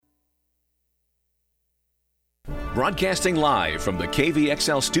Broadcasting live from the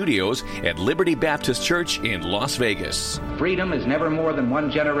KVXL studios at Liberty Baptist Church in Las Vegas. Freedom is never more than one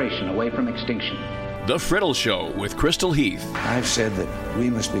generation away from extinction. The Friddle Show with Crystal Heath. I've said that we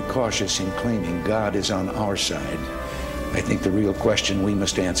must be cautious in claiming God is on our side. I think the real question we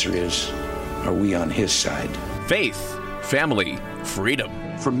must answer is, are we on His side? Faith, family, freedom.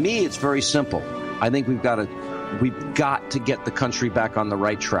 For me, it's very simple. I think we've got to get the country back on the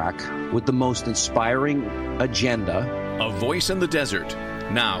right track with the most inspiring agenda. A voice in the desert.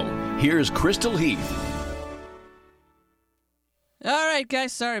 Now, here's Crystal Heath. All right,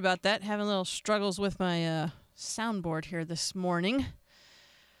 guys, sorry about that. Having a little struggles with my soundboard here this morning.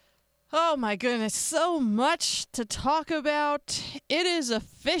 Oh, my goodness, so much to talk about. It is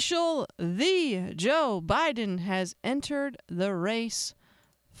official. The Joe Biden has entered the race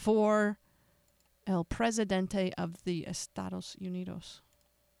for El Presidente of the Estados Unidos.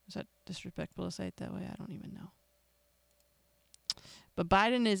 Is that disrespectful to say it that way? I don't even know. But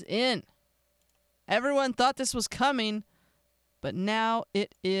Biden is in. Everyone thought this was coming, but now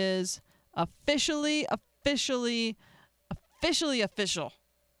it is officially official.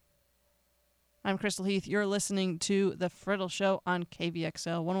 I'm Crystal Heath. You're listening to The Friddle Show on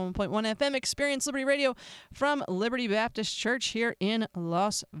KVXL 101.1 FM Experience Liberty Radio from Liberty Baptist Church here in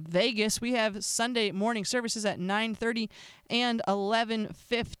Las Vegas. We have Sunday morning services at 9:30 and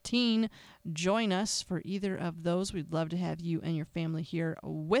 11:15. Join us for either of those. We'd love to have you and your family here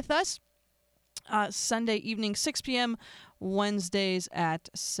with us. Sunday evening, 6 p.m., Wednesdays at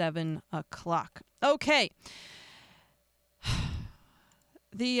 7 o'clock. Okay.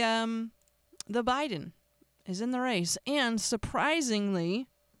 The Biden is in the race, and surprisingly,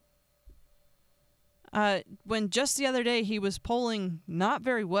 when just the other day he was polling not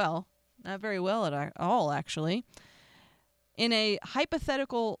very well at all, actually, in a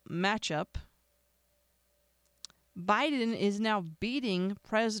hypothetical matchup, Biden is now beating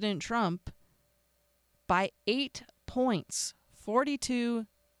President Trump by 8 points, 42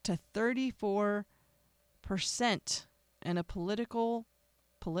 to 34%, and a political.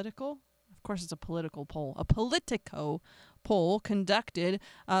 Of course, it's a political poll. A Politico poll conducted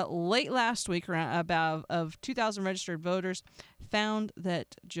late last week of 2,000 registered voters found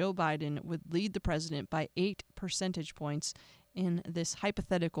that Joe Biden would lead the president by 8 percentage points in this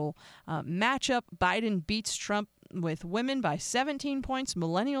hypothetical matchup. Biden beats Trump with women by 17 points,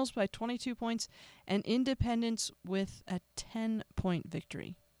 millennials by 22 points, and independents with a 10-point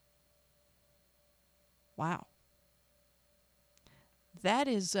victory. Wow. That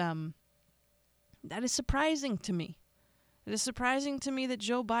is surprising to me. It is surprising to me that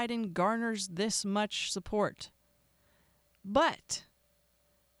Joe Biden garners this much support. But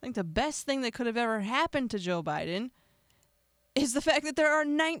I think the best thing that could have ever happened to Joe Biden is the fact that there are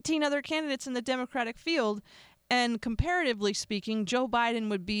 19 other candidates in the Democratic field, and comparatively speaking, Joe Biden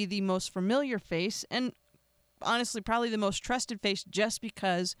would be the most familiar face and honestly probably the most trusted face, just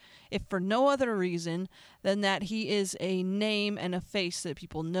because, if for no other reason than that he is a name and a face that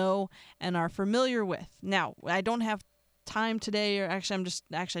people know and are familiar with. Now, I don't have time today, or actually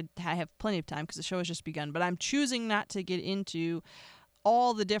I have plenty of time because the show has just begun, but I'm choosing not to get into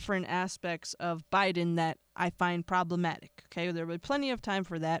all the different aspects of Biden that I find problematic. Okay, there will be plenty of time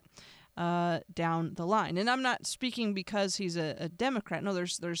for that down the line. And I'm not speaking because he's a Democrat. No,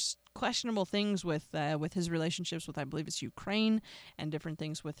 there's questionable things with his relationships with, I believe it's Ukraine, and different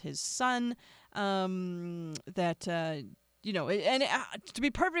things with his son and to be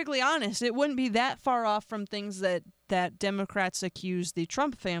perfectly honest, it wouldn't be that far off from things that Democrats accuse the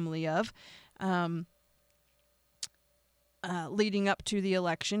Trump family of leading up to the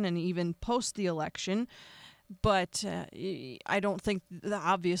election and even post the election. But I don't think,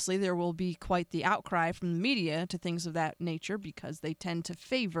 obviously, there will be quite the outcry from the media to things of that nature, because they tend to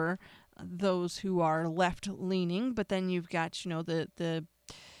favor those who are left-leaning. But then you've got, the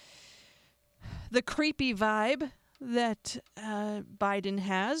creepy vibe that Biden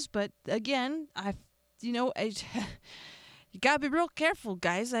has. But again, you got to be real careful,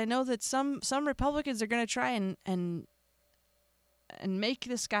 guys. I know that some Republicans are going to try and make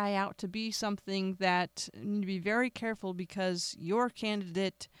this guy out to be something that you need to be very careful, because your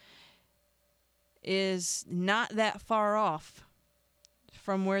candidate is not that far off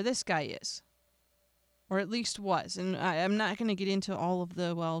from where this guy is, or at least was. And I'm not going to get into all of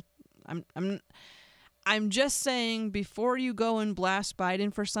the, I'm just saying, before you go and blast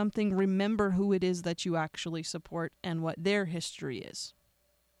Biden for something, remember who it is that you actually support and what their history is.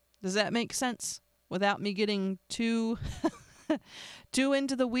 Does that make sense without me getting too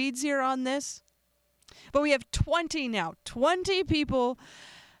into the weeds here on this? But we have 20 people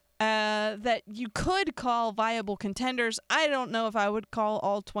that you could call viable contenders. I don't know if I would call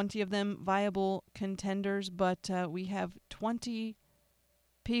all 20 of them viable contenders, but we have 20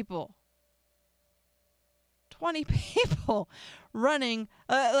 people. 20 people running.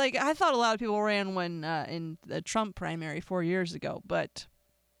 I thought a lot of people ran when in the Trump primary 4 years ago, but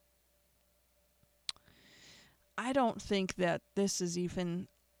I don't think that this is even...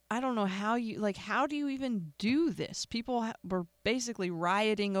 I don't know how do you even do this? People were basically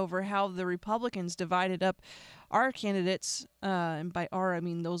rioting over how the Republicans divided up our candidates, and by our, I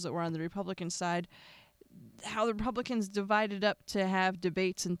mean those that were on the Republican side, how the Republicans divided up to have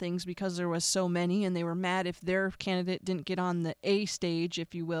debates and things because there was so many, and they were mad if their candidate didn't get on the A stage,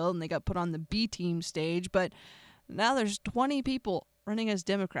 if you will, and they got put on the B team stage. But now there's 20 people running as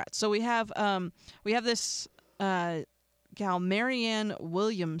Democrats. So we have this gal, Marianne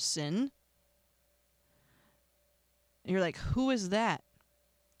Williamson. You're like, who is that?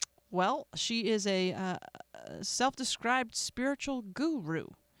 Well, she is a self-described spiritual guru,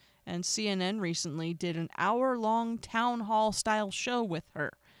 and CNN recently did an hour-long town hall-style show with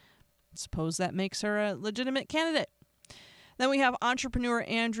her. Suppose that makes her a legitimate candidate. Then we have entrepreneur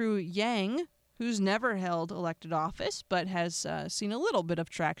Andrew Yang, who's never held elected office, but has seen a little bit of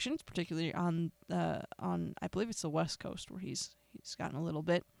traction, particularly on I believe it's the West Coast where he's gotten a little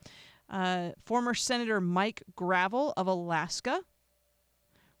bit. Former Senator Mike Gravel of Alaska.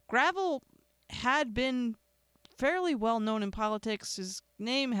 Gravel had been fairly well known in politics. His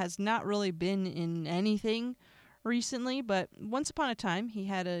name has not really been in anything recently, but once upon a time he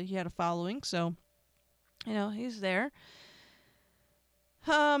had a following, so he's there.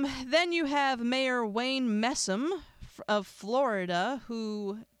 Then you have Mayor Wayne Messam of Florida,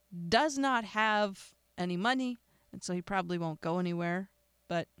 who does not have any money, and so he probably won't go anywhere,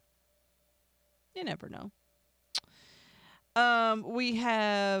 but you never know. We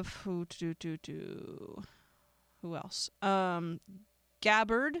have who else?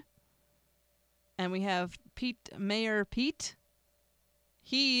 Gabbard, and we have Mayor Pete.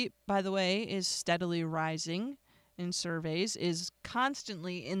 He, by the way, is steadily rising in surveys, is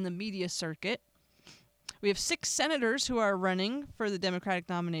constantly in the media circuit. We have 6 senators who are running for the Democratic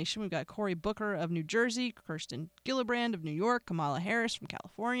nomination. We've got Cory Booker of New Jersey, Kirsten Gillibrand of New York, Kamala Harris from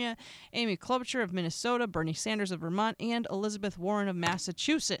California, Amy Klobuchar of Minnesota, Bernie Sanders of Vermont, and Elizabeth Warren of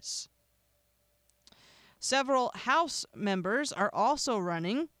Massachusetts. Several House members are also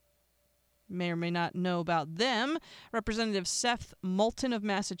running. May or may not know about them. Representative Seth Moulton of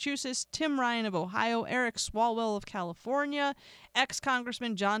Massachusetts, Tim Ryan of Ohio, Eric Swalwell of California,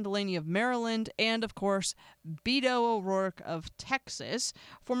 ex-Congressman John Delaney of Maryland, and, of course, Beto O'Rourke of Texas,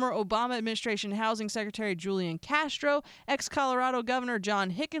 former Obama administration Housing Secretary Julian Castro, ex-Colorado Governor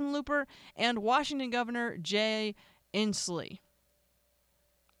John Hickenlooper, and Washington Governor Jay Inslee.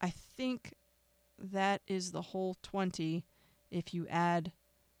 I think that is the whole 20 if you add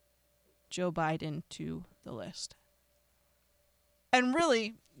Joe Biden to the list. And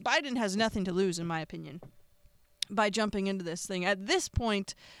really, Biden has nothing to lose, in my opinion, by jumping into this thing. At this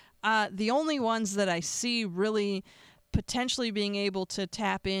point, the only ones that I see really potentially being able to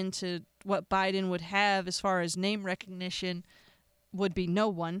tap into what Biden would have as far as name recognition would be no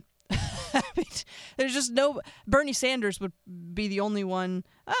one. I mean, there's just no... Bernie Sanders would be the only one.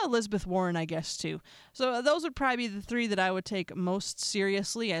 Elizabeth Warren, I guess, too. So those would probably be the 3 that I would take most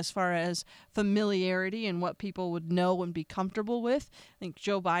seriously as far as familiarity and what people would know and be comfortable with. I think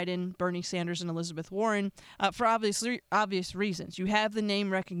Joe Biden, Bernie Sanders, and Elizabeth Warren, for obvious reasons. You have the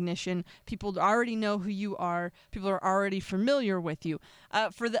name recognition. People already know who you are. People are already familiar with you.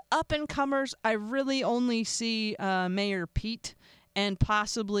 For the up-and-comers, I really only see Mayor Pete and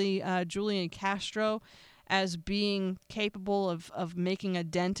possibly Julian Castro as being capable of making a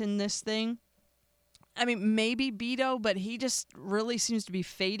dent in this thing. I mean, maybe Beto, but he just really seems to be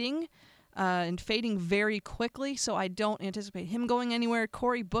fading, and fading very quickly, so I don't anticipate him going anywhere.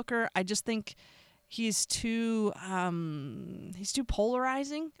 Cory Booker, I just think he's too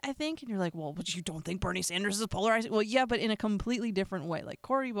polarizing, I think. And you're like, well, but you don't think Bernie Sanders is polarizing? Well, yeah, but in a completely different way. Like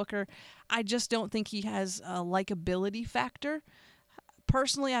Cory Booker, I just don't think he has a likability factor.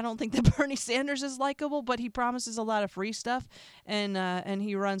 Personally, I don't think that Bernie Sanders is likable, but he promises a lot of free stuff, and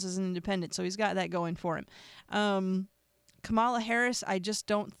he runs as an independent, so he's got that going for him. Kamala Harris, I just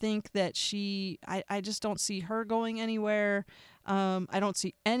don't think that I just don't see her going anywhere. I don't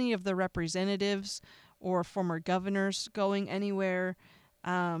see any of the representatives or former governors going anywhere.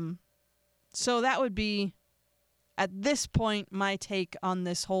 So that would be, at this point, my take on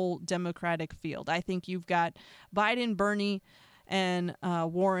this whole Democratic field. I think you've got Biden, Bernie, and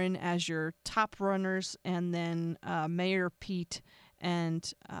Warren as your top runners, and then Mayor Pete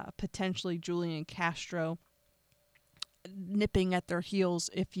and potentially Julian Castro nipping at their heels,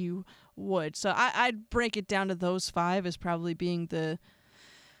 if you would. So I'd break it down to those 5 as probably being the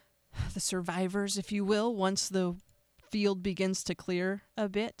survivors, if you will, once the field begins to clear a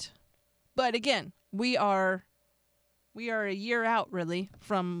bit. But again, we are a year out, really,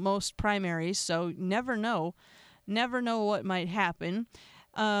 from most primaries, so never know what might happen.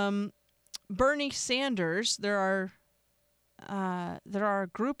 Bernie Sanders, there are a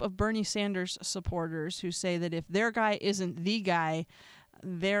group of Bernie Sanders supporters who say that if their guy isn't the guy,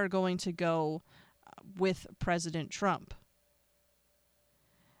 they're going to go with President Trump.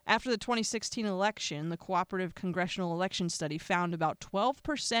 After the 2016 election, the Cooperative Congressional Election Study found about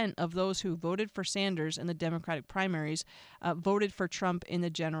 12% of those who voted for Sanders in the Democratic primaries voted for Trump in the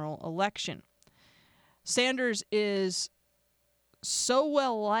general election. Sanders is so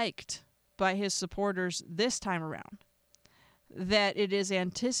well liked by his supporters this time around that it is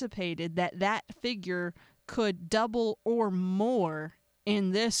anticipated that that figure could double or more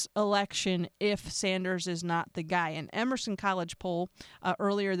in this election if Sanders is not the guy. An Emerson College poll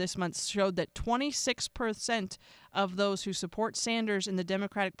earlier this month showed that 26% of those who support Sanders in the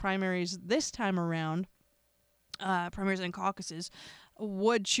Democratic primaries this time around, primaries and caucuses,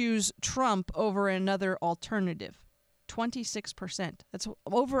 would choose Trump over another alternative. 26%. That's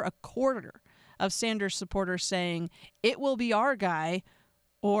over a quarter of Sanders supporters saying it will be our guy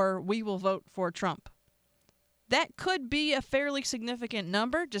or we will vote for Trump. That could be a fairly significant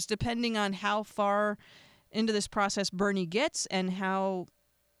number, just depending on how far into this process Bernie gets and how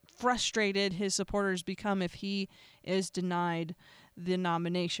frustrated his supporters become if he is denied the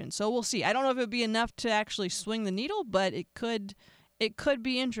nomination. So we'll see. I don't know if it would be enough to actually swing the needle, but it could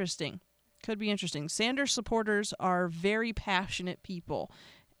be interesting. Could be interesting. Sanders supporters are very passionate people,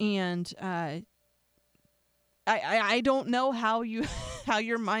 and I don't know how your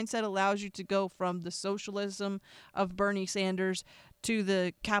mindset allows you to go from the socialism of Bernie Sanders to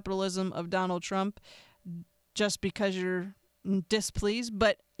the capitalism of Donald Trump just because you're displeased.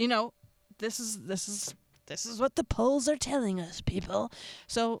 But this is what the polls are telling us, people.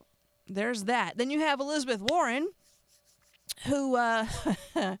 So there's that. Then you have Elizabeth Warren, who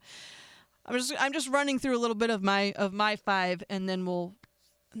I'm just running through a little bit of my 5, and then we'll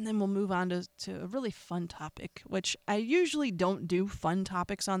move on to a really fun topic, which I usually don't do fun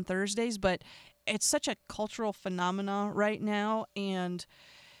topics on Thursdays, but it's such a cultural phenomenon right now, and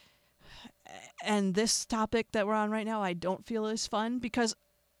this topic that we're on right now I don't feel is fun because,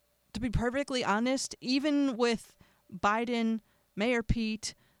 to be perfectly honest, even with Biden, Mayor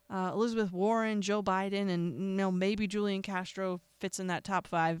Pete, Elizabeth Warren, Joe Biden, and maybe Julian Castro fits in that top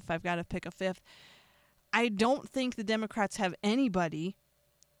 5 if I've got to pick a 5th, I don't think the Democrats have anybody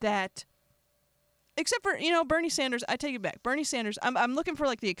that, except for Bernie Sanders. I take it back. Bernie Sanders, I'm looking for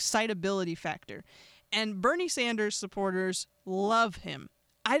like the excitability factor, and Bernie Sanders supporters love him.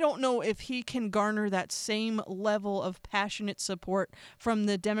 I don't know if he can garner that same level of passionate support from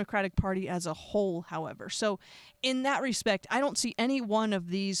the Democratic Party as a whole, however. So in that respect, I don't see any one of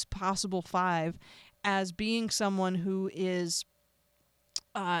these possible 5 as being someone who is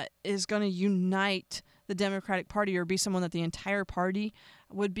going to unite the Democratic Party or be someone that the entire party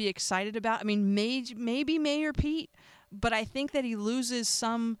would be excited about. I mean, maybe Mayor Pete, but I think that he loses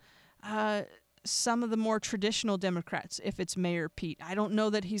some of the more traditional Democrats if it's Mayor Pete. I don't know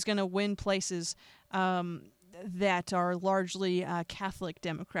that he's going to win places that are largely Catholic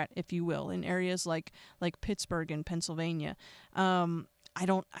Democrat, if you will, in areas like Pittsburgh and Pennsylvania. I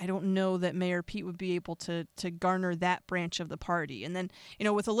don't know that Mayor Pete would be able to garner that branch of the party. And then,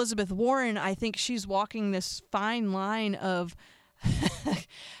 with Elizabeth Warren, I think she's walking this fine line of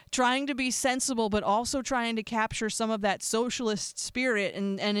trying to be sensible, but also trying to capture some of that socialist spirit,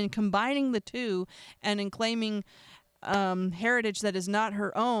 and in combining the two and in claiming heritage that is not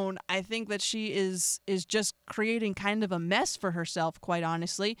her own. I think that she is just creating kind of a mess for herself, quite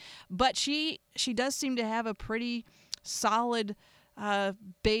honestly. But she does seem to have a pretty solid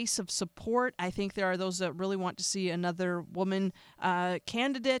base of support. I think there are those that really want to see another woman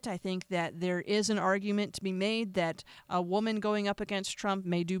candidate. I think that there is an argument to be made that a woman going up against Trump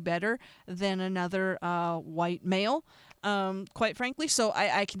may do better than another white male, quite frankly. So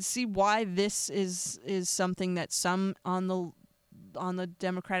I can see why this is something that some on the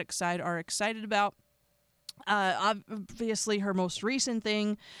Democratic side are excited about. Obviously, her most recent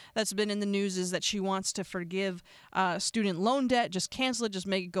thing that's been in the news is that she wants to forgive student loan debt, just cancel it, just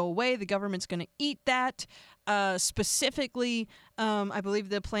make it go away. The government's going to eat that. Specifically, I believe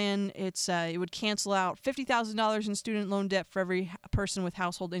the plan, it would cancel out $50,000 in student loan debt for every person with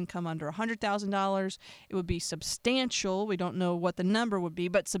household income under $100,000. It would be substantial. We don't know what the number would be,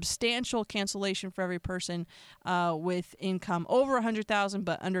 but substantial cancellation for every person with income over $100,000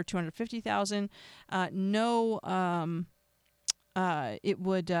 but under $250,000. It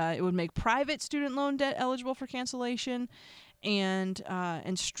would make private student loan debt eligible for cancellation, and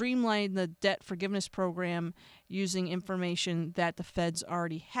streamline the debt forgiveness program using information that the feds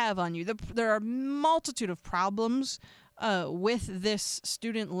already have on you. There are a multitude of problems with this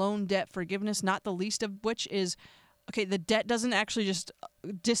student loan debt forgiveness, not the least of which is, okay, the debt doesn't actually just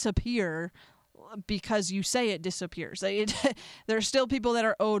disappear because you say it disappears. There are still people that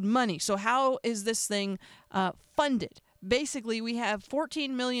are owed money. So how is this thing funded? Basically, we have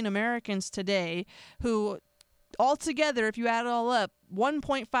 14 million Americans today who, altogether, if you add it all up,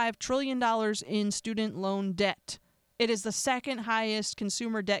 $1.5 trillion in student loan debt. It is the second highest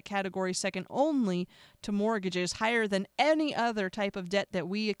consumer debt category, second only to mortgages, higher than any other type of debt that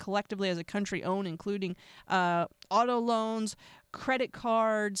we collectively as a country own, including auto loans, credit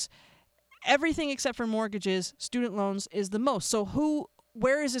cards, everything except for mortgages. Student loans is the most. So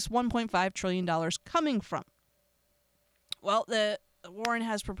where is this $1.5 trillion coming from? Well, Warren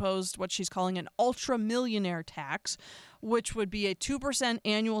has proposed what she's calling an ultra-millionaire tax, which would be a 2%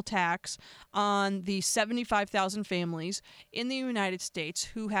 annual tax on the 75,000 families in the United States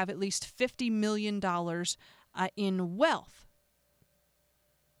who have at least $50 million in wealth.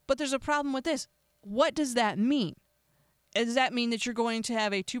 But there's a problem with this. What does that mean? Does that mean that you're going to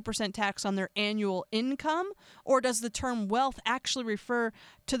have a 2% tax on their annual income? Or does the term wealth actually refer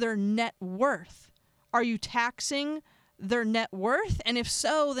to their net worth? Are you taxing their net worth? And if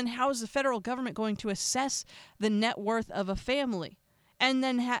so, then how is the federal government going to assess the net worth of a family? And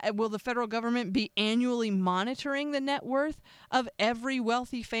then will the federal government be annually monitoring the net worth of every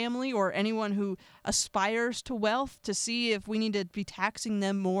wealthy family or anyone who aspires to wealth to see if we need to be taxing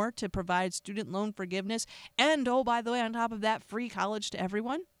them more to provide student loan forgiveness? And, oh, by the way, on top of that, free college to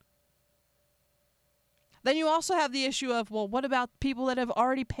everyone? Then you also have the issue of, well, what about people that have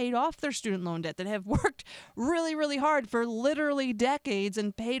already paid off their student loan debt, that have worked really, really hard for literally decades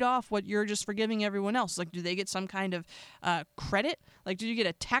and paid off what you're just forgiving everyone else? Like, do they get some kind of credit? Like, do you get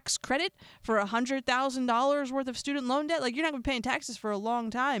a tax credit for $100,000 worth of student loan debt? Like, you're not going to be paying taxes for a long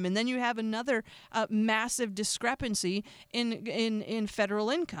time. And then you have another massive discrepancy in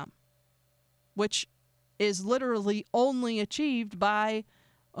federal income, which is literally only achieved by...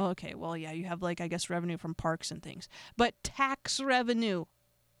 Okay, well, yeah, you have, I guess, revenue from parks and things. But tax revenue.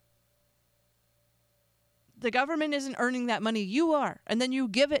 The government isn't earning that money. You are. And then you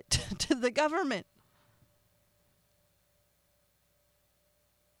give it to the government.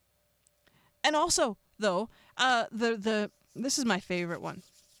 And also, though, this is my favorite one.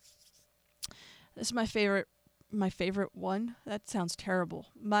 This is my favorite one. That sounds terrible.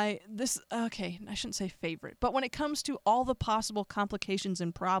 Okay, I shouldn't say favorite, but when it comes to all the possible complications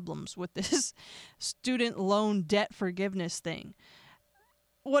and problems with this student loan debt forgiveness thing,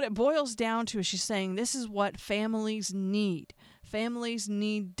 what it boils down to is she's saying this is what families need. Families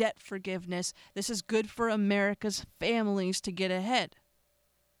need debt forgiveness. This is good for America's families to get ahead.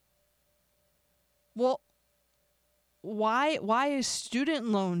 Well, why is student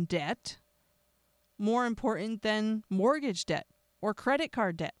loan debt more important than mortgage debt or credit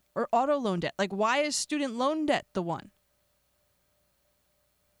card debt or auto loan debt? Like, why is student loan debt the one?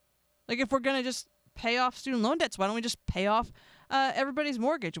 Like, if we're going to just pay off student loan debts, why don't we just pay off everybody's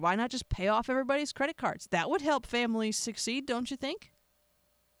mortgage? Why not just pay off everybody's credit cards? That would help families succeed, don't you think?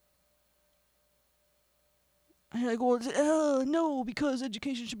 And you're like, well, no, because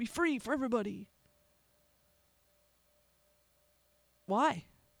education should be free for everybody. Why?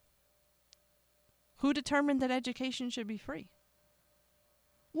 Who determined that education should be free?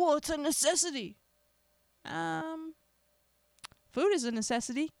 Well, it's a necessity. Food is a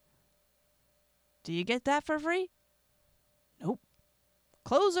necessity. Do you get that for free? Nope.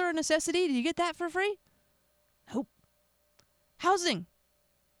 Clothes are a necessity. Do you get that for free? Nope. Housing.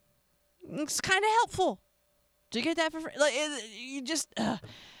 It's kind of helpful. Do you get that for free? Like, you just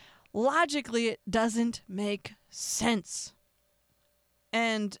logically, it doesn't make sense.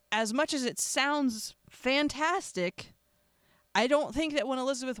 And as much as it sounds fantastic, I don't think that when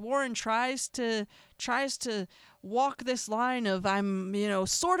Elizabeth Warren tries to walk this line of I'm,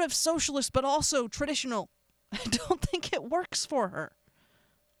 sort of socialist but also traditional, I don't think it works for her.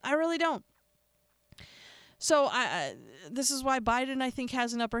 I really don't. So this is why Biden, I think,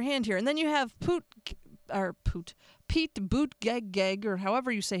 has an upper hand here. And then you have Pete Buttigieg, or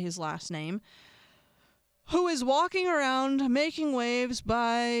however you say his last name, who is walking around making waves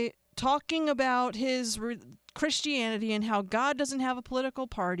by talking about his Christianity and how God doesn't have a political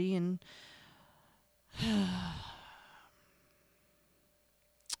party. And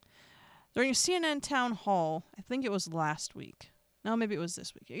during a CNN town hall, I think it was last week. No, maybe it was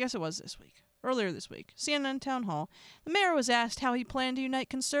this week. I guess it was this week. Earlier this week, CNN town hall, the mayor was asked how he planned to unite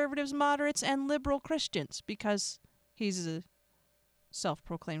conservatives, moderates, and liberal Christians, because he's a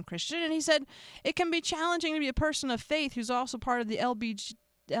self-proclaimed Christian, and he said, it can be challenging to be a person of faith who's also part of the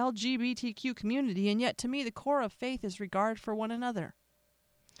LGBTQ community, and yet to me the core of faith is regard for one another.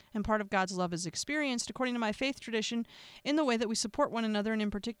 And part of God's love is experienced, according to my faith tradition, in the way that we support one another, and in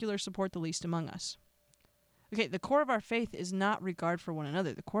particular support the least among us. Okay, the core of our faith is not regard for one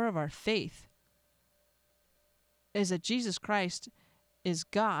another. The core of our faith is that Jesus Christ is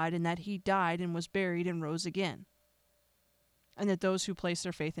God, and that he died and was buried and rose again. And that those who place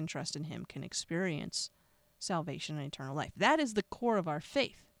their faith and trust in him can experience salvation and eternal life. That is the core of our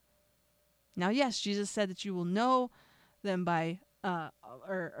faith. Now, yes, Jesus said that you will know them by, love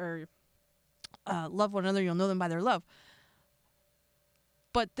one another, you'll know them by their love.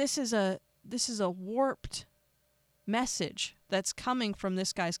 But this is a warped message that's coming from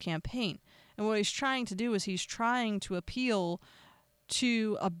this guy's campaign. And what he's trying to do is he's trying to appeal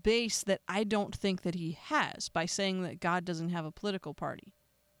to a base that I don't think that he has by saying that God doesn't have a political party.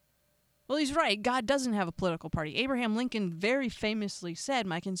 Well, he's right. God doesn't have a political party. Abraham Lincoln very famously said,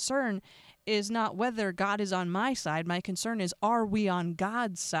 my concern is not whether God is on my side. My concern is, are we on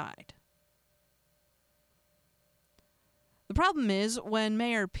God's side? The problem is when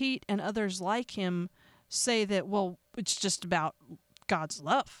Mayor Pete and others like him say that, well, it's just about God's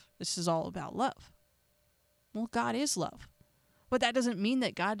love. This is all about love. Well, God is love. But that doesn't mean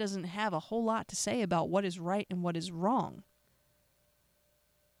that God doesn't have a whole lot to say about what is right and what is wrong.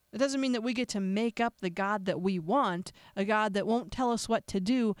 It doesn't mean that we get to make up the God that we want, a God that won't tell us what to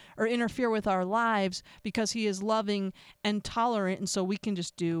do or interfere with our lives because he is loving and tolerant, and so we can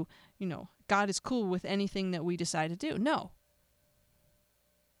just do, God is cool with anything that we decide to do. No.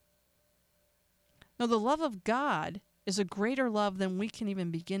 No, the love of God is a greater love than we can even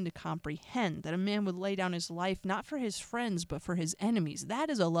begin to comprehend, that a man would lay down his life not for his friends but for his enemies.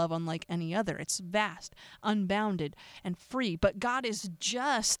 That is a love unlike any other. It's vast, unbounded, and free. But God is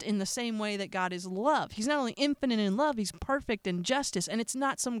just in the same way that God is love. He's not only infinite in love, he's perfect in justice, and it's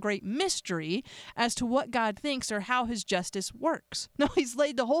not some great mystery as to what God thinks or how his justice works. No, he's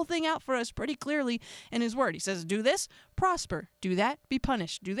laid the whole thing out for us pretty clearly in his word. He says, do this, prosper. Do that, be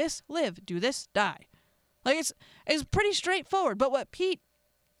punished. Do this, live. Do this, die. Like, it's pretty straightforward. But what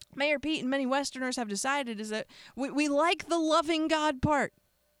Mayor Pete and many Westerners have decided is that we like the loving God part.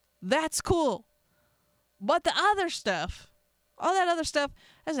 That's cool. But the other stuff, all that other stuff,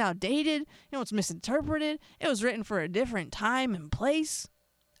 that's outdated. It's misinterpreted. It was written for a different time and place.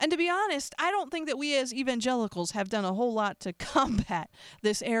 And to be honest, I don't think that we as evangelicals have done a whole lot to combat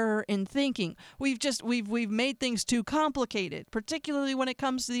this error in thinking. We've made things too complicated, particularly when it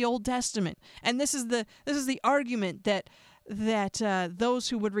comes to the Old Testament. And this is the argument that those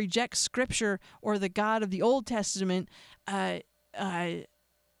who would reject Scripture or the God of the Old Testament, this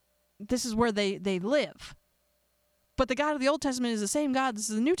is where they live. But the God of the Old Testament is the same God. This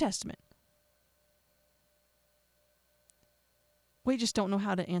is the New Testament. We just don't know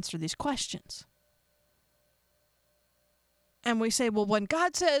how to answer these questions. And we say, well, when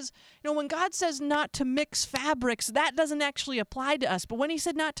God says not to mix fabrics, that doesn't actually apply to us. But when he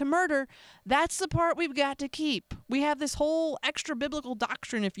said not to murder, that's the part we've got to keep. We have this whole extra biblical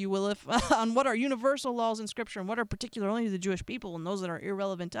doctrine, if you will, on what are universal laws in Scripture and what are particular only to the Jewish people and those that are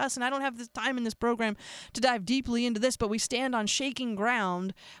irrelevant to us. And I don't have this time in this program to dive deeply into this, but we stand on shaking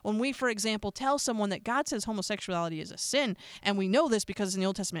ground when we, for example, tell someone that God says homosexuality is a sin. And we know this because it's in the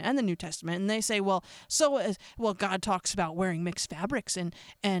Old Testament and the New Testament. And they say, well, God talks about wearing mixed fabrics,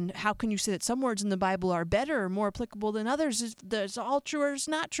 and how can you say that some words in the Bible are better or more applicable than others? Is it's all true or it's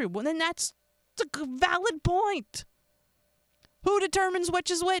not true? Well, then that's a valid point. Who determines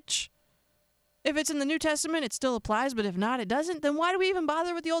which is which? If it's in the New Testament, it still applies, but if not, it doesn't. Then why do we even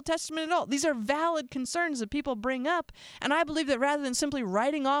bother with the Old Testament at all? These are valid concerns that people bring up, and I believe that rather than simply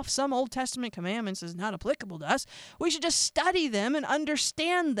writing off some Old Testament commandments as not applicable to us, we should just study them and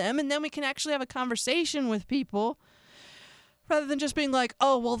understand them, and then we can actually have a conversation with people rather than just being like,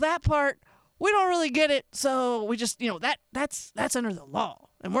 oh, well, that part, we don't really get it, so we just, that's under the law,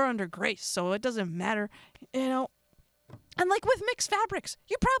 and we're under grace, so it doesn't matter, And like with mixed fabrics,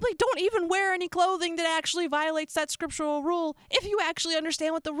 you probably don't even wear any clothing that actually violates that scriptural rule if you actually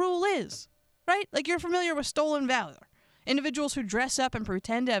understand what the rule is, right? Like, you're familiar with stolen valor. Individuals who dress up and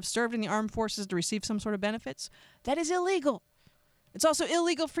pretend to have served in the armed forces to receive some sort of benefits, that is illegal. It's also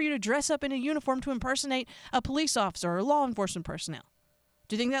illegal for you to dress up in a uniform to impersonate a police officer or law enforcement personnel.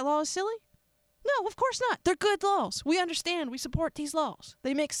 Do you think that law is silly? No, of course not. They're good laws. We understand. We support these laws.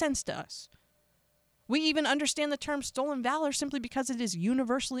 They make sense to us. We even understand the term stolen valor simply because it is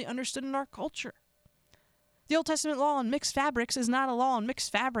universally understood in our culture. The Old Testament law on mixed fabrics is not a law on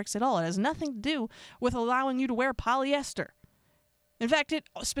mixed fabrics at all. It has nothing to do with allowing you to wear polyester. In fact, it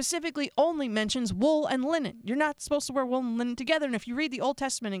specifically only mentions wool and linen. You're not supposed to wear wool and linen together. And if you read the Old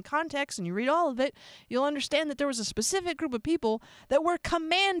Testament in context and you read all of it, you'll understand that there was a specific group of people that were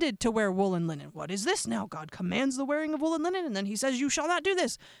commanded to wear wool and linen. What is this now? God commands the wearing of wool and linen, and then he says, you shall not do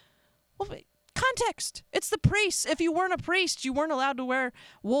this. Well, context. It's the priests. If you weren't a priest, you weren't allowed to wear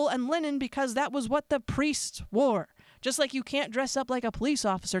wool and linen because that was what the priests wore. Just like you can't dress up like a police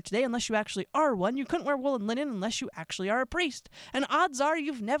officer today unless you actually are one. You couldn't wear wool and linen unless you actually are a priest. And odds are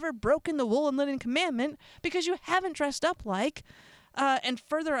you've never broken the wool and linen commandment because you haven't dressed up like, and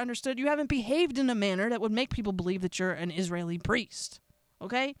further understood, you haven't behaved in a manner that would make people believe that you're an Israeli priest.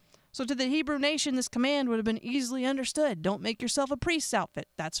 Okay? So to the Hebrew nation, this command would have been easily understood. Don't make yourself a priest's outfit.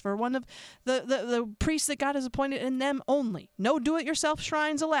 That's for one of the priests that God has appointed in them only. No do-it-yourself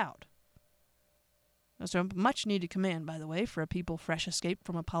shrines allowed. That's a much-needed command, by the way, for a people fresh escaped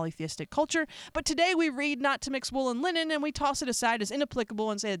from a polytheistic culture. But today we read not to mix wool and linen, and we toss it aside as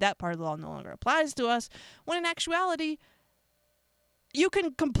inapplicable and say that part of the law no longer applies to us, when in actuality, you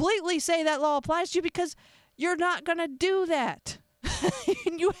can completely say that law applies to you because you're not going to do that.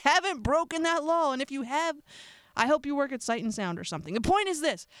 You haven't broken that law, and if you have, I hope you work at Sight and Sound or something. The point is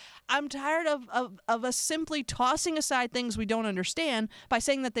this. I'm tired of us simply tossing aside things we don't understand by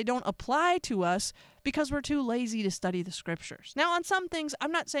saying that they don't apply to us because we're too lazy to study the scriptures. Now, on some things,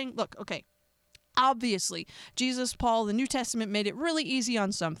 I'm not saying, look, okay, obviously, Jesus, Paul, the New Testament made it really easy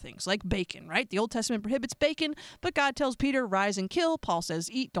on some things, like bacon, right? The Old Testament prohibits bacon, but God tells Peter, rise and kill. Paul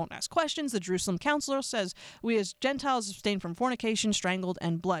says, eat, don't ask questions. The Jerusalem Council says, we as Gentiles abstain from fornication, strangled,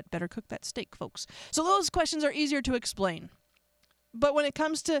 and blood. Better cook that steak, folks. So those questions are easier to explain. But when it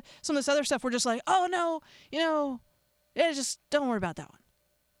comes to some of this other stuff, we're just like, oh, no, yeah, just don't worry about that one.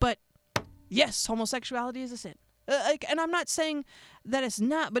 But yes, homosexuality is a sin. And I'm not saying that it's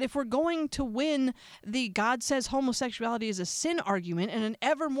not, but if we're going to win the God says homosexuality is a sin argument in an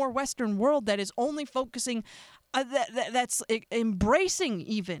ever more Western world that is only focusing, that's embracing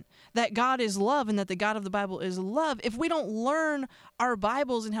even that God is love and that the God of the Bible is love, if we don't learn our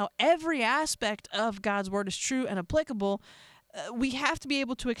Bibles and how every aspect of God's word is true and applicable, we have to be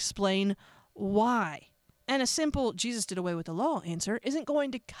able to explain why. And a simple Jesus did away with the law answer isn't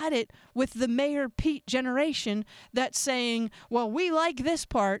going to cut it with the Mayor Pete generation that's saying, well, we like this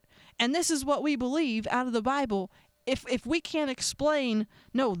part, and this is what we believe out of the Bible. If we can't explain,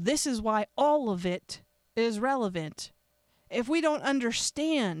 no, this is why all of it is relevant. If we don't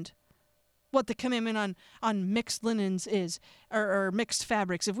understand what the commandment on mixed linens is, or mixed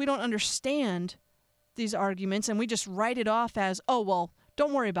fabrics, if we don't understand these arguments and we just write it off as, oh, well,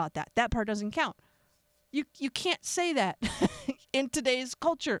 don't worry about that. That part doesn't count. You can't say that in today's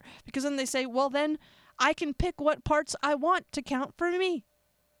culture because then they say, well, then I can pick what parts I want to count for me.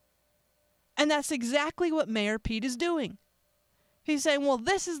 And that's exactly what Mayor Pete is doing. He's saying, well,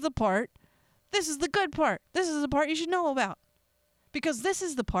 this is the part. This is the good part. This is the part you should know about because this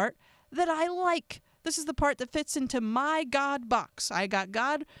is the part that I like. This is the part that fits into my God box. I got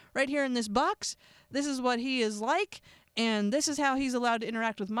God right here in this box. This is what he is like. And this is how he's allowed to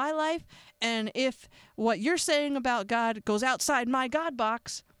interact with my life. And if what you're saying about God goes outside my God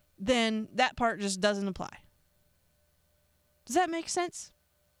box, then that part just doesn't apply. Does that make sense?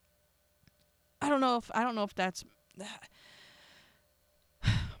 I don't know if that's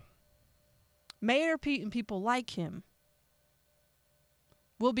Mayor Pete and people like him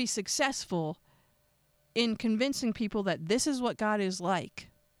will be successful in convincing people that this is what God is like,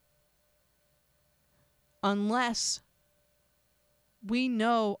 unless we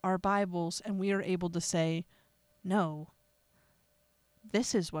know our Bibles and we are able to say, no,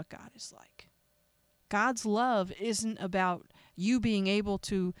 this is what God is like. God's love isn't about you being able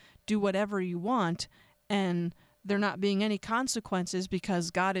to do whatever you want and there not being any consequences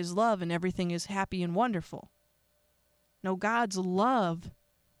because God is love and everything is happy and wonderful. No, God's love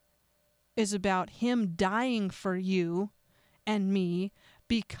is about him dying for you and me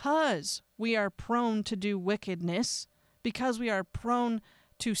because we are prone to do wickedness, because we are prone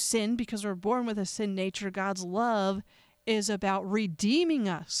to sin, because we're born with a sin nature. God's love is about redeeming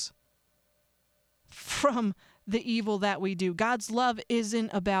us from the evil that we do. God's love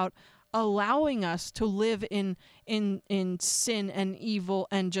isn't about allowing us to live in in sin and evil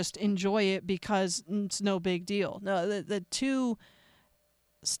and just enjoy it because it's no big deal. No, the two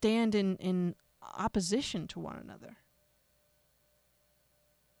stand in opposition to one another.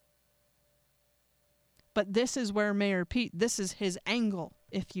 But this is where Mayor Pete, this is his angle,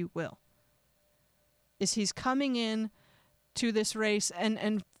 if you will, is he's coming in to this race,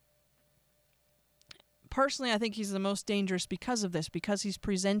 and personally I think he's the most dangerous because of this, because he's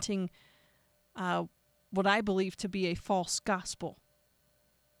presenting what I believe to be a false gospel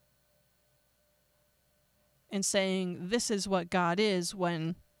and saying this is what God is,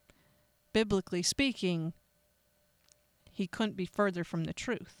 when biblically speaking he couldn't be further from the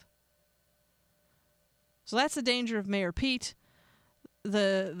truth. So that's the danger of Mayor Pete.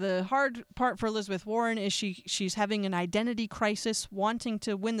 The hard part for Elizabeth Warren is she's having an identity crisis, wanting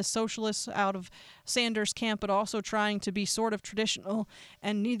to win the socialists out of Sanders' camp, but also trying to be sort of traditional,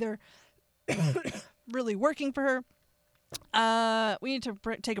 and neither really working for her. We need to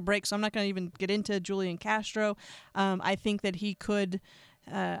take a break, so I'm not going to even get into Julian Castro. I think that he could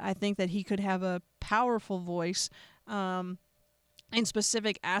have a powerful voice in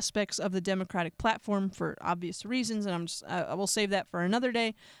specific aspects of the Democratic platform for obvious reasons, and I will save that for another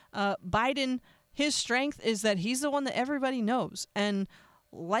day. Biden, his strength is that he's the one that everybody knows, and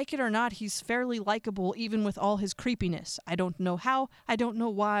like it or not, he's fairly likable even with all his creepiness. I don't know how, I don't know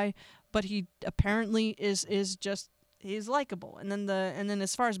why, but he apparently is just, he's likable. And then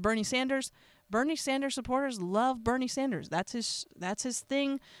as far as Bernie Sanders supporters love Bernie Sanders. That's his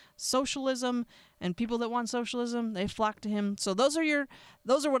thing. Socialism and people that want socialism, they flock to him. So those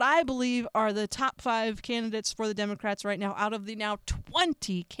are what I believe are the top 5 candidates for the Democrats right now, out of the now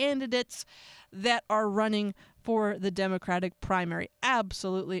 20 candidates that are running for the Democratic primary.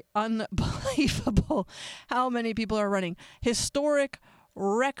 Absolutely unbelievable how many people are running. Historic,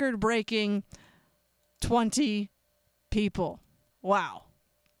 record-breaking 20 people. Wow.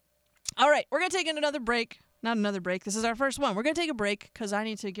 All right, we're going to take another break. Not another break. This is our first one. We're going to take a break because I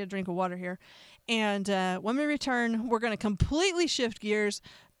need to get a drink of water here. And when we return, we're going to completely shift gears,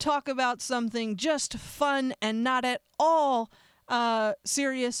 talk about something just fun and not at all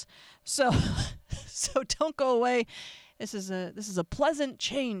serious. So don't go away. This is a pleasant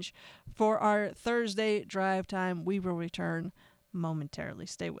change for our Thursday drive time. We will return momentarily.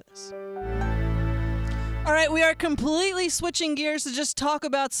 Stay with us. All right, we are completely switching gears to just talk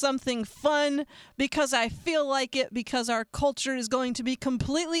about something fun because I feel like it, because our culture is going to be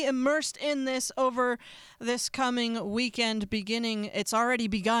completely immersed in this over this coming weekend beginning. It's already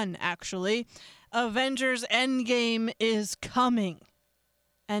begun, actually. Avengers Endgame is coming.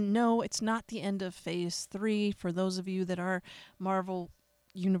 And no, it's not the end of Phase 3. For those of you that are Marvel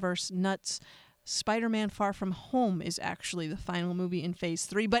Universe nuts, Spider-Man Far From Home is actually the final movie in Phase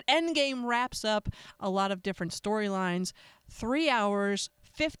 3, but Endgame wraps up a lot of different storylines. 3 hours,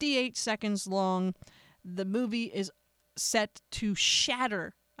 58 seconds long. The movie is set to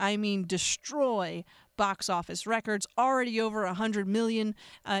shatter, destroy box office records, already over 100 million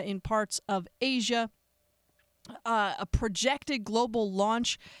in parts of Asia. A projected global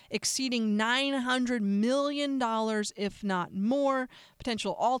launch exceeding $900 million, if not more.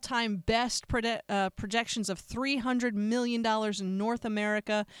 Potential all-time best projections of $300 million in North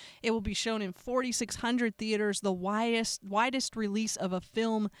America. It will be shown in 4,600 theaters, the widest release of a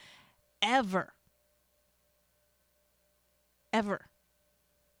film ever. Ever.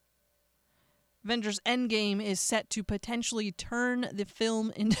 Avengers Endgame is set to potentially turn the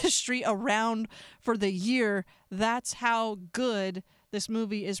film industry around for the year. That's how good this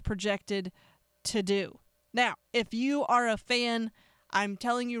movie is projected to do. Now, if you are a fan, I'm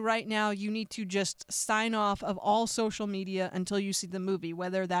telling you right now, you need to just sign off of all social media until you see the movie.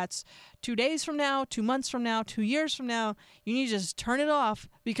 Whether that's 2 days from now, 2 months from now, 2 years from now, you need to just turn it off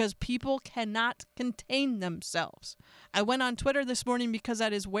because people cannot contain themselves. I went on Twitter this morning because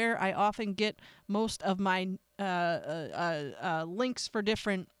that is where I often get most of my links for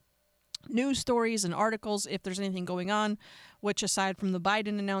different news stories and articles if there's anything going on, which aside from the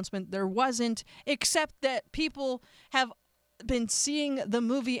Biden announcement, there wasn't, except that people have been seeing the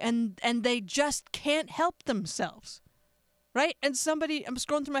movie and they just can't help themselves, right? And I'm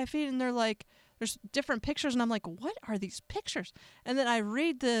scrolling through my feed and they're like, there's different pictures and I'm like, what are these pictures? And then I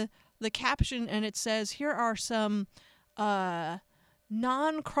read the caption and it says, here are some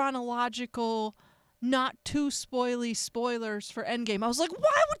non-chronological, not too spoily spoilers for Endgame. I was like,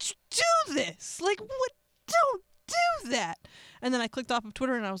 why would you do this? Like, what? Don't do that. And then I clicked off of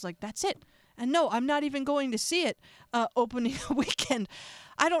Twitter and I was like, that's it. And no, I'm not even going to see it opening weekend.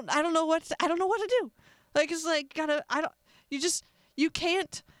 I don't know what to do. Like, it's like, you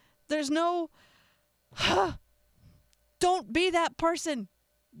can't, there's no, don't be that person.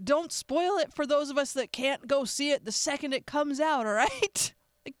 Don't spoil it for those of us that can't go see it the second it comes out, all right?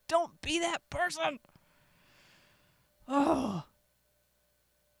 Like, don't be that person. Oh.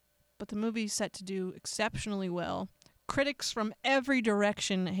 But the movie's set to do exceptionally well. Critics from every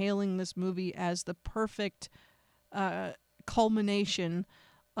direction hailing this movie as the perfect culmination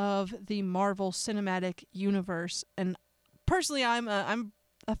of the Marvel Cinematic Universe. And personally, I'm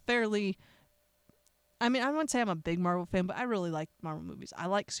a fairly... I mean, I wouldn't say I'm a big Marvel fan, but I really like Marvel movies. I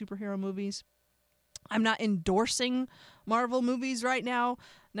like superhero movies. I'm not endorsing Marvel movies right now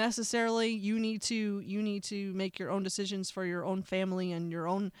necessarily. You need to make your own decisions for your own family and your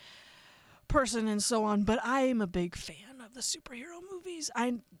own person and so on. But I am a big fan of the superhero movies.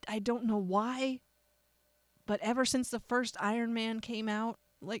 I don't know why, but ever since the first Iron Man came out,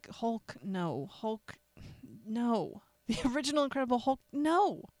 like Hulk, no. The original Incredible Hulk,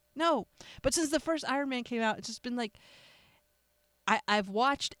 no. But since the first Iron Man came out, it's just been like, I've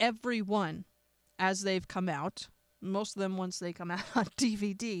watched every one as they've come out. Most of them once they come out on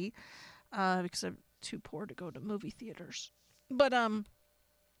DVD, because I'm too poor to go to movie theaters. But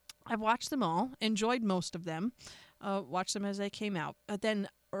I've watched them all, enjoyed most of them, watched them as they came out. Then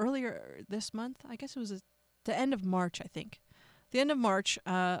earlier this month, I guess it was the end of March, I think. The end of March,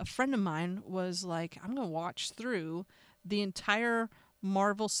 a friend of mine was like, I'm going to watch through the entire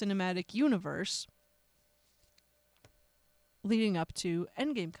Marvel Cinematic Universe leading up to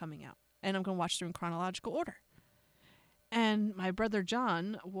Endgame coming out. And I'm going to watch through in chronological order. And my brother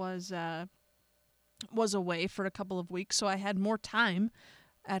John was away for a couple of weeks, so I had more time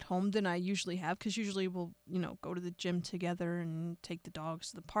at home than I usually have, because usually we'll, go to the gym together and take the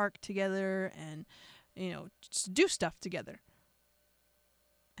dogs to the park together and, just do stuff together.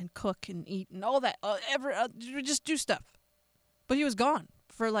 And cook and eat and all that. Just do stuff. But he was gone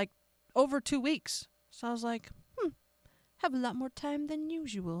for like over 2 weeks. So I was like, have a lot more time than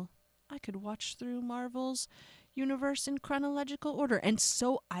usual. I could watch through Marvel's universe in chronological order. And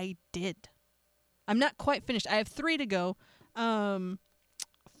so I did. I'm not quite finished. I have 3 to go.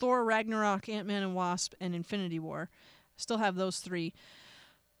 Thor, Ragnarok, Ant-Man and Wasp, and Infinity War. Still have those 3.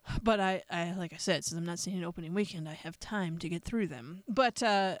 But I like I said, since I'm not seeing an opening weekend, I have time to get through them. But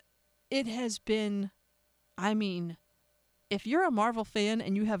it has been, if you're a Marvel fan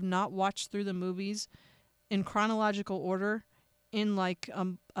and you have not watched through the movies in chronological order in like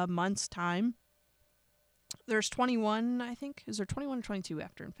a month's time, there's 21, I think. Is there 21 or 22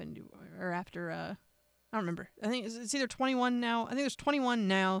 after Infinity War? Or after, I don't remember. I think it's either 21 now. I think there's 21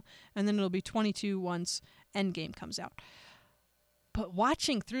 now, and then it'll be 22 once Endgame comes out. But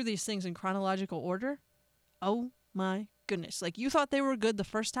watching through these things in chronological order, oh my goodness. Like, you thought they were good the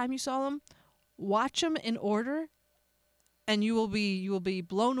first time you saw them. Watch them in order, and you will be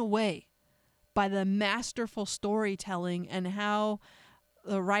blown away by the masterful storytelling and how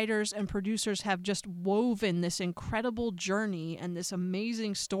the writers and producers have just woven this incredible journey and this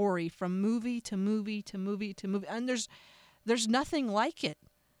amazing story from movie to movie to movie to movie. And there's nothing like it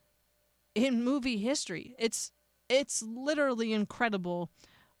in movie history. It's literally incredible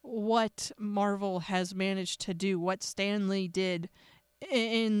what Marvel has managed to do, what Stan Lee did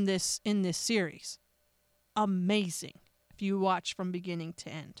in this series. Amazing if you watch from beginning to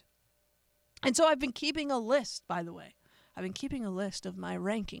end. And so I've been keeping a list, by the way. I've been keeping a list of my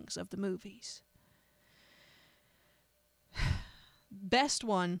rankings of the movies. Best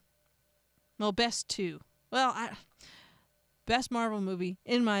 2. Best Marvel movie,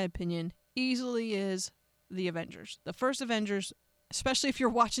 in my opinion, easily is The Avengers. The first Avengers, especially if you're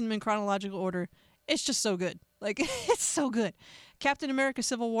watching them in chronological order, it's just so good. Like, it's so good. Captain America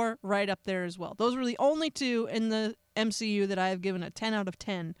Civil War, right up there as well. Those were the only 2 in the MCU that I have given a 10 out of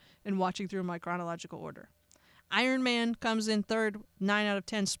 10 in watching through my chronological order. Iron Man comes in 3rd, 9 out of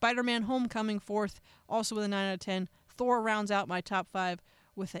 10. Spider-Man Homecoming 4th, also with a 9 out of 10. Thor rounds out my top 5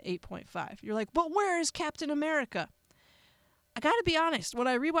 with an 8.5. You're like, but where is Captain America? I gotta be honest, when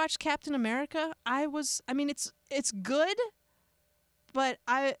I rewatched Captain America, it's good, but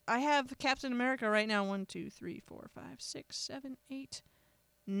I have Captain America right now 1, 2, 3, 4, 5, 6, 7, 8,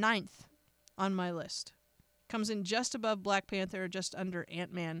 9th on my list. Comes in just above Black Panther, just under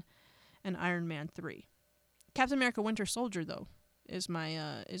Ant-Man and Iron Man 3. Captain America Winter Soldier, though, is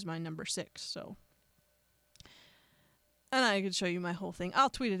my number 6, so. And I could show you my whole thing. I'll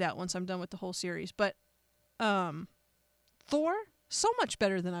tweet it out once I'm done with the whole series, but Thor, so much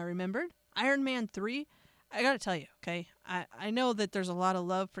better than I remembered. Iron Man 3, I gotta tell you, okay, I know that there's a lot of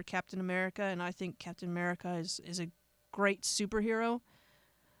love for Captain America, and I think Captain America is a great superhero.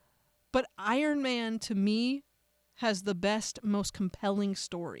 But Iron Man, to me, has the best, most compelling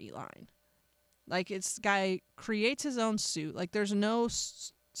storyline. Like, this guy creates his own suit. Like, there's no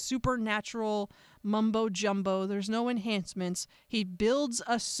supernatural mumbo jumbo. There's no enhancements. He builds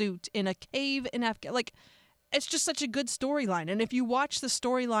a suit in a cave in Afghanistan. Like, it's just such a good storyline. And if you watch the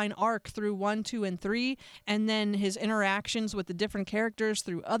storyline arc through 1, 2, and 3, and then his interactions with the different characters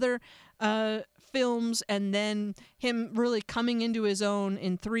through other films, and then him really coming into his own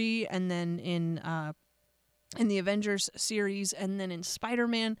in 3, and then in the Avengers series, and then in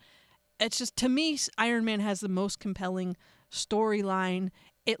Spider-Man, it's just, to me, Iron Man has the most compelling storyline.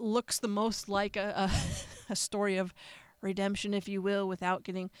 It looks the most like a story of redemption, if you will, without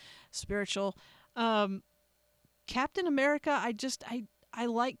getting spiritual. Captain America, I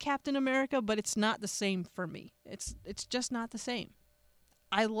like Captain America, but it's not the same for me. It's just not the same.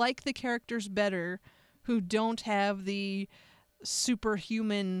 I like the characters better who don't have the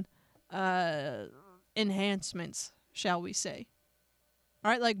superhuman enhancements, shall we say.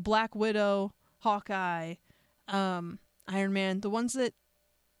 All right, like Black Widow, Hawkeye, Iron Man, the ones that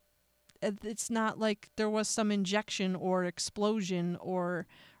it's not like there was some injection or explosion or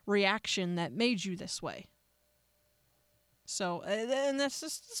reaction that made you this way. So, and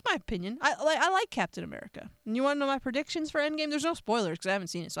that's my opinion. I like Captain America. And you want to know my predictions for Endgame? There's no spoilers because I haven't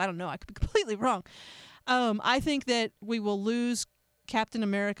seen it, so I don't know. I could be completely wrong. I think that we will lose Captain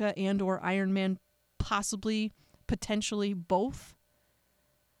America and or Iron Man, possibly, potentially both.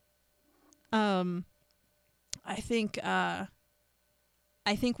 I think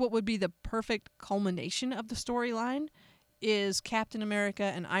what would be the perfect culmination of the storyline is Captain America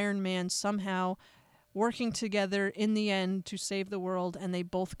and Iron Man somehow working together in the end to save the world, and they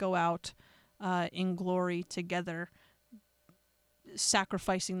both go out in glory together,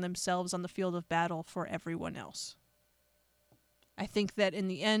 sacrificing themselves on the field of battle for everyone else. I think that in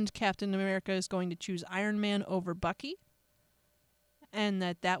the end, Captain America is going to choose Iron Man over Bucky, and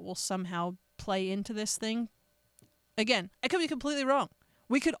that will somehow play into this thing. Again, I could be completely wrong.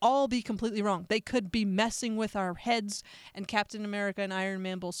 We could all be completely wrong. They could be messing with our heads, and Captain America and Iron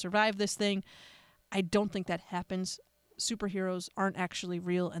Man both survive this thing. I don't think that happens. Superheroes aren't actually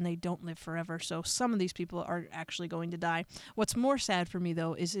real, and they don't live forever, so some of these people are actually going to die. What's more sad for me,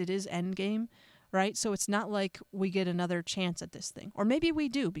 though, is it is Endgame, right? So it's not like we get another chance at this thing. Or maybe we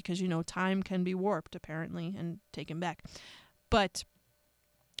do, because, time can be warped, apparently, and taken back. But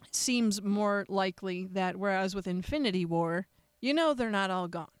it seems more likely that, whereas with Infinity War, they're not all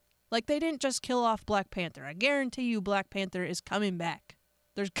gone. Like, they didn't just kill off Black Panther. I guarantee you Black Panther is coming back.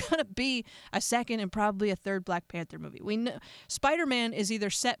 There's going to be a second and probably a third Black Panther movie. We know Spider-Man is either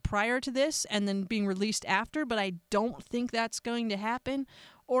set prior to this and then being released after, but I don't think that's going to happen.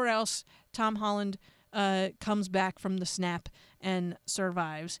 Or else Tom Holland comes back from the snap and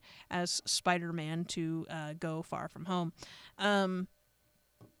survives as Spider-Man to go far from home.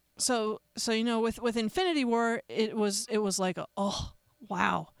 So with Infinity War, it was like, oh,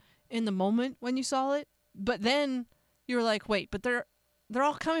 wow, in the moment when you saw it. But then you were like, wait, but they're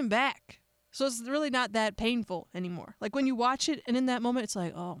all coming back. So it's really not that painful anymore. Like, when you watch it, and in that moment, it's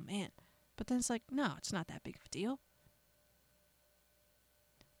like, oh, man. But then it's like, no, it's not that big of a deal.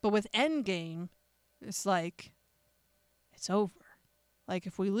 But with Endgame, it's like, it's over. Like,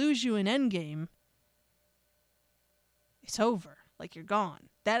 if we lose you in Endgame, it's over. Like, you're gone.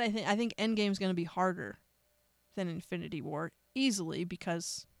 That I think Endgame's going to be harder than Infinity War, easily,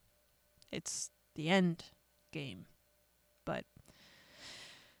 because it's the end game. But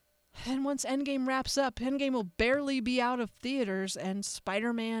then once Endgame wraps up, Endgame will barely be out of theaters, and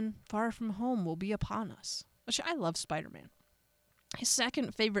Spider-Man Far From Home will be upon us. Which, I love Spider-Man. His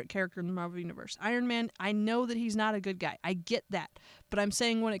second favorite character in the Marvel Universe. Iron Man, I know that he's not a good guy. I get that. But I'm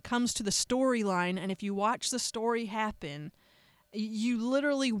saying when it comes to the storyline, and if you watch the story happen, you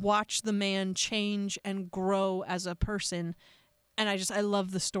literally watch the man change and grow as a person. And I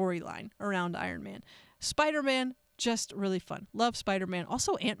love the storyline around Iron Man. Spider-Man, just really fun. Love Spider-Man.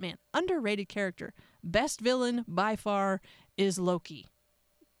 Also Ant-Man, underrated character. Best villain by far is Loki.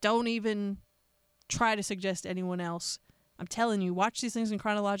 Don't even try to suggest anyone else. I'm telling you, watch these things in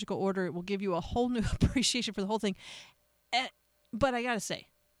chronological order. It will give you a whole new appreciation for the whole thing. But I gotta say,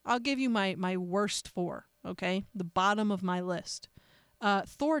 I'll give you my worst 4, okay? The bottom of my list.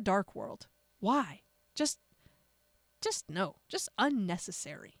 Thor Dark World. Why? Just no. Just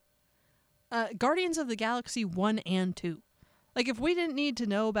unnecessary. Guardians of the Galaxy 1 and 2. Like, if we didn't need to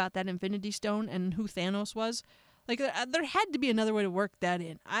know about that Infinity Stone and who Thanos was, like, there had to be another way to work that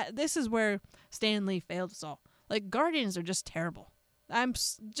in. This is where Stan Lee failed us all. Like, Guardians are just terrible.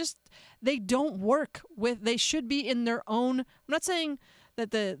 They don't work they should be in their own. I'm not saying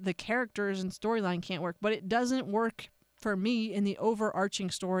that the characters and storyline can't work, but it doesn't work for me in the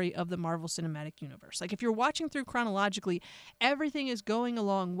overarching story of the Marvel Cinematic Universe. Like, if you're watching through chronologically, everything is going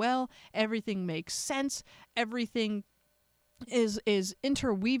along well, everything makes sense, everything is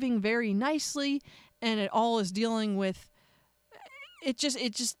interweaving very nicely, and it all is dealing with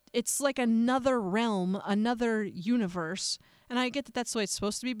it's like another realm, another universe. And I get that that's the way it's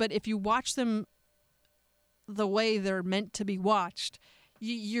supposed to be, but if you watch them the way they're meant to be watched,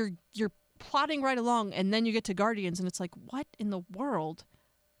 you're plodding right along, and then you get to Guardians, and it's like, what in the world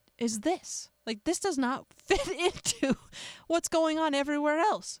is this? Like, this does not fit into what's going on everywhere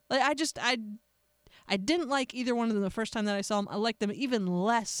else. Like, I didn't like either one of them the first time that I saw them. I liked them even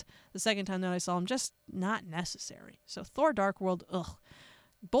less the second time that I saw them. Just not necessary. So Thor: Dark World, ugh.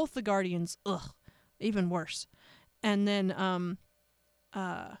 Both the Guardians, ugh. Even worse. And then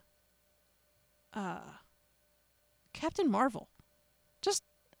Captain Marvel, just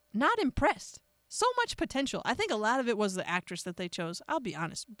not impressed. So much potential. I think a lot of it was the actress that they chose. I'll be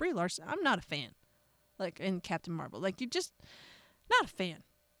honest, Brie Larson, I'm not a fan. Like, in Captain Marvel, like, you just not a fan.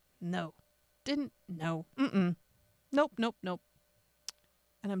 No. No. Nope.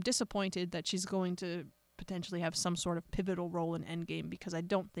 And I'm disappointed that she's going to potentially have some sort of pivotal role in Endgame, because I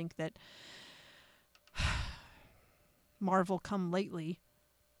don't think that Marvel come lately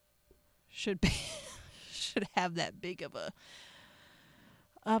should have that big of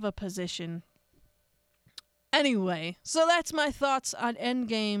a position. Anyway, so that's my thoughts on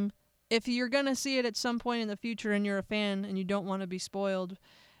Endgame. If you're going to see it at some point in the future and you're a fan and you don't want to be spoiled,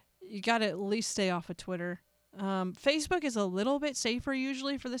 you got to at least stay off of Twitter. Facebook is a little bit safer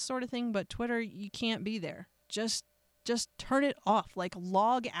usually for this sort of thing, but Twitter, you can't be there. Just turn it off. Like,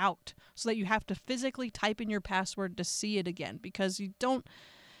 log out so that you have to physically type in your password to see it again, because don't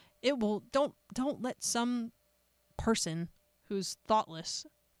let some person who's thoughtless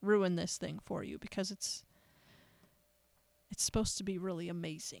ruin this thing for you, because it's supposed to be really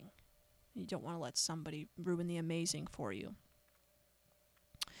amazing. You don't want to let somebody ruin the amazing for you.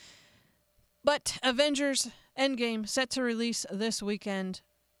 But Avengers Endgame set to release this weekend.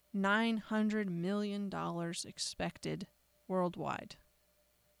 $900 million expected worldwide.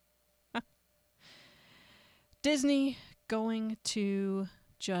 Disney going to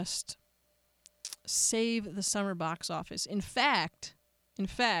just save the summer box office. In fact, the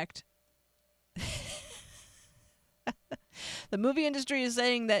movie industry is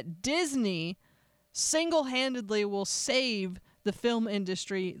saying that Disney single-handedly will save the film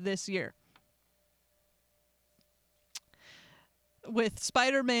industry this year. With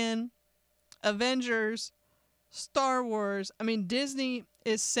Spider-Man, Avengers, Star Wars, I mean, Disney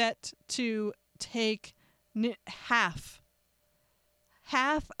is set to take half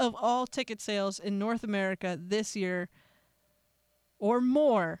of all ticket sales in North America this year, or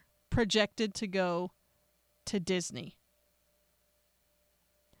more, projected to go to Disney.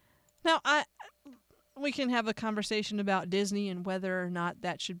 Now, we can have a conversation about Disney and whether or not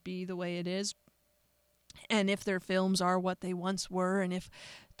that should be the way it is, and if their films are what they once were, and if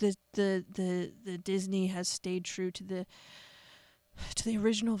the Disney has stayed true to the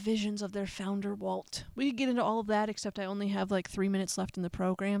original visions of their founder, Walt. We could get into all of that, except I only have like 3 minutes left in the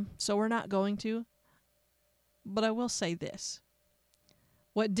program, so we're not going to. But I will say this.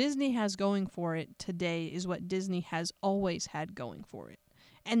 What Disney has going for it today is what Disney has always had going for it.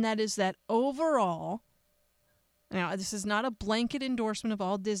 And that is that overall, now this is not a blanket endorsement of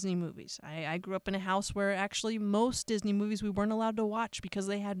all Disney movies. I grew up in a house where actually most Disney movies we weren't allowed to watch because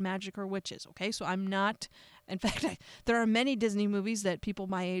they had magic or witches, okay? So I'm not, in fact, there are many Disney movies that people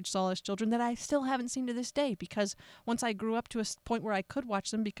my age saw as children that I still haven't seen to this day, because once I grew up to a point where I could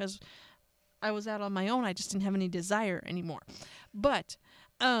watch them because I was out on my own, I just didn't have any desire anymore. But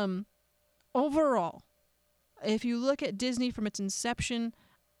overall, if you look at Disney from its inception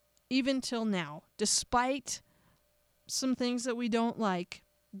even till now, despite some things that we don't like,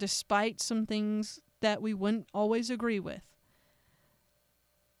 despite some things that we wouldn't always agree with,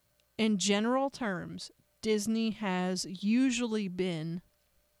 in general terms, Disney has usually been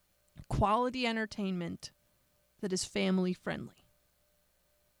quality entertainment that is family friendly.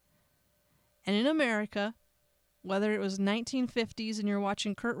 And in America, whether it was 1950s and you're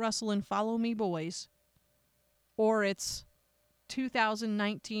watching Kurt Russell and Follow Me Boys, or it's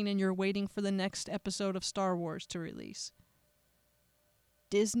 2019 and you're waiting for the next episode of Star Wars to release,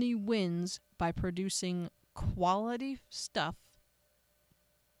 Disney wins by producing quality stuff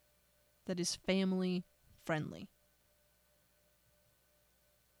that is family friendly.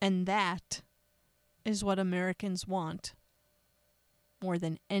 And that is what Americans want more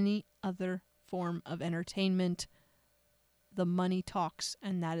than any other form of entertainment. The money talks,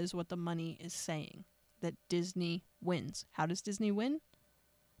 and that is what the money is saying. that Disney wins. How does Disney win?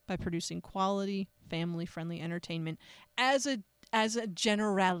 By producing quality, family-friendly entertainment as a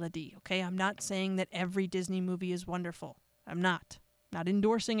generality, okay? I'm not saying that every Disney movie is wonderful. I'm not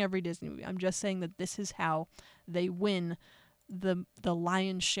endorsing every Disney movie. I'm just saying that this is how they win the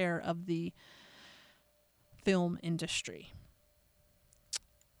lion's share of the film industry.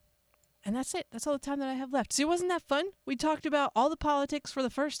 And that's it. That's all the time that I have left. See, wasn't that fun? We talked about all the politics for the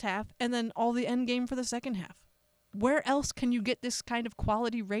first half and then all the Endgame for the second half. Where else can you get this kind of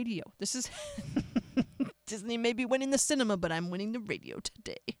quality radio? This is Disney may be winning the cinema, but I'm winning the radio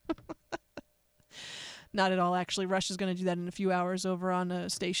today. Not at all, actually. Rush is going to do that in a few hours over on a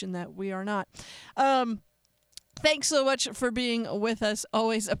station that we are not. Thanks so much for being with us.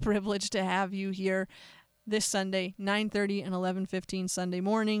 Always a privilege to have you here this Sunday, 9:30 and 11:15 Sunday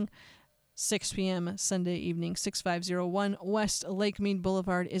morning. 6 p.m. Sunday evening. 6501 West Lake Mead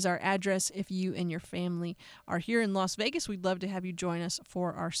Boulevard is our address. If you and your family are here in Las Vegas, we'd love to have you join us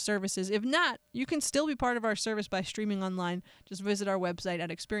for our services. If not, you can still be part of our service by streaming online. Just visit our website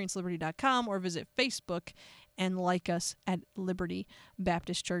at experienceliberty.com or visit Facebook and like us at Liberty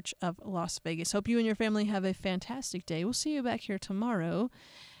Baptist Church of Las Vegas. Hope you and your family have a fantastic day. We'll see you back here tomorrow.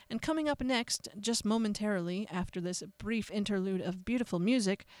 And coming up next, just momentarily after this brief interlude of beautiful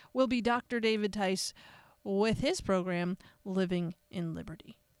music, will be Dr. David Tice with his program, Living in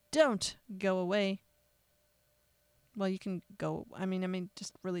Liberty. Don't go away. Well, you can go. I mean,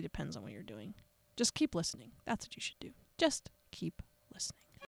 just really depends on what you're doing. Just keep listening. That's what you should do. Just keep listening.